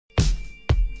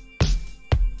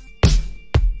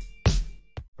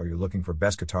Are you looking for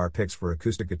best guitar picks for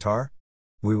acoustic guitar?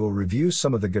 We will review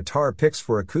some of the guitar picks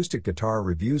for acoustic guitar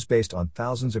reviews based on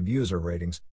thousands of user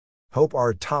ratings. Hope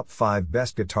our top 5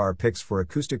 best guitar picks for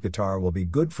acoustic guitar will be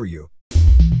good for you.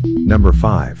 Number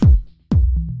 5.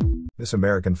 This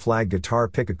American flag guitar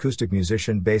pick acoustic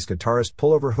musician bass guitarist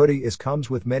Pullover Hoodie comes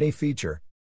with many features,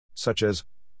 such as,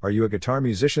 are you a guitar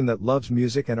musician that loves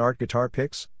music and art guitar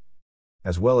picks?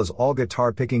 As well as all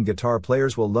guitar picking guitar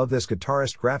players will love this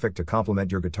Guitarist graphic to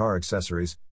complement your guitar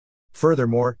accessories.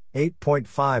 Furthermore,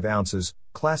 8.5 ounces,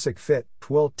 classic fit,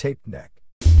 twill taped neck.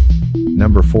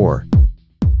 Number 4.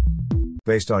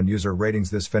 Based on user ratings,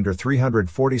 this Fender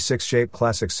 346 Shape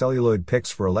Classic Celluloid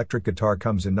Picks for electric guitar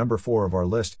comes in number 4 of our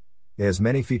list. It has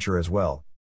many features as well.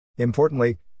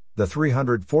 Importantly, the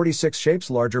 346 Shape's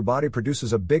larger body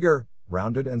produces a bigger,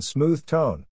 rounded and smooth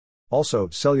tone. Also,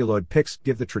 celluloid picks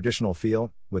give the traditional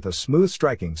feel, with a smooth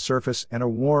striking surface and a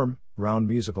warm, round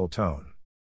musical tone.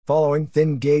 Following,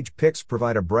 thin gauge picks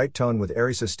provide a bright tone with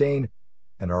airy sustain,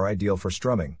 and are ideal for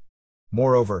strumming.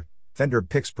 Moreover, Fender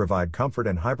picks provide comfort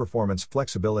and high-performance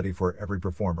flexibility for every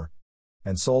performer.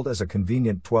 And sold as a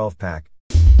convenient 12-pack.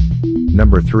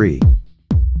 Number 3.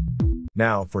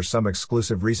 Now, for some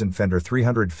exclusive reason, Fender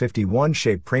 351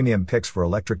 Shape Premium Picks for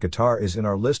electric guitar is in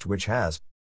our list, which has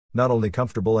not only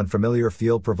comfortable and familiar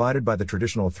feel provided by the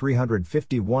traditional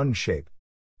 351 Shape,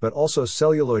 but also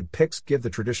celluloid picks give the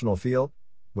traditional feel,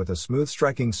 with a smooth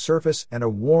striking surface and a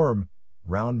warm,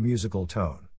 round musical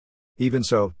tone. Even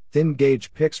so, thin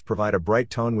gauge picks provide a bright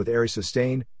tone with airy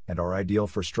sustain, and are ideal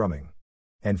for strumming.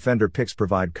 And Fender picks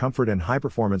provide comfort and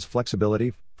high-performance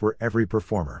flexibility for every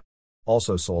performer.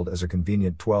 Also sold as a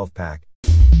convenient 12-pack.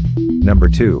 Number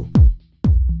 2.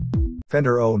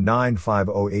 Fender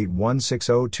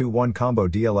 0950816021 Combo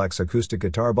DLX Acoustic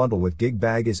Guitar Bundle with Gig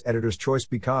Bag is editor's choice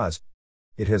because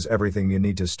it has everything you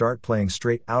need to start playing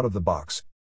straight out of the box,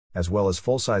 as well as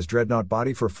full-size dreadnought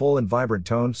body for full and vibrant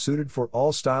tone suited for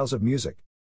all styles of music.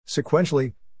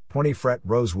 Sequentially, 20-fret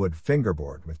rosewood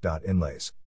fingerboard with dot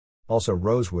inlays. Also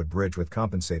rosewood bridge with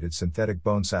compensated synthetic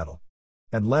bone saddle.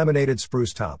 And laminated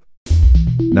spruce top.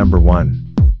 Number 1.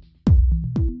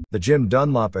 The Jim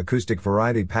Dunlop Acoustic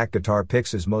Variety Pack Guitar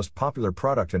Picks is most popular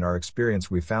product. In our experience,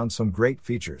 we found some great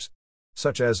features,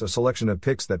 such as a selection of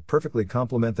picks that perfectly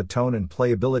complement the tone and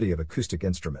playability of acoustic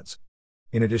instruments.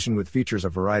 In addition, with features a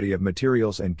variety of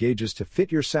materials and gauges to fit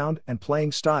your sound and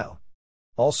playing style.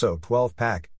 Also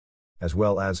 12-pack, as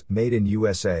well as made in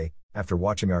USA. After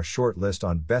watching our short list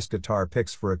on best guitar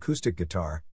picks for acoustic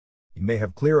guitar, you may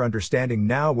have clear understanding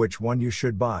now which one you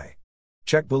should buy.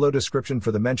 Check below description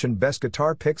for the mentioned best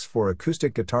guitar picks for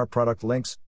acoustic guitar product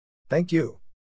links. Thank you.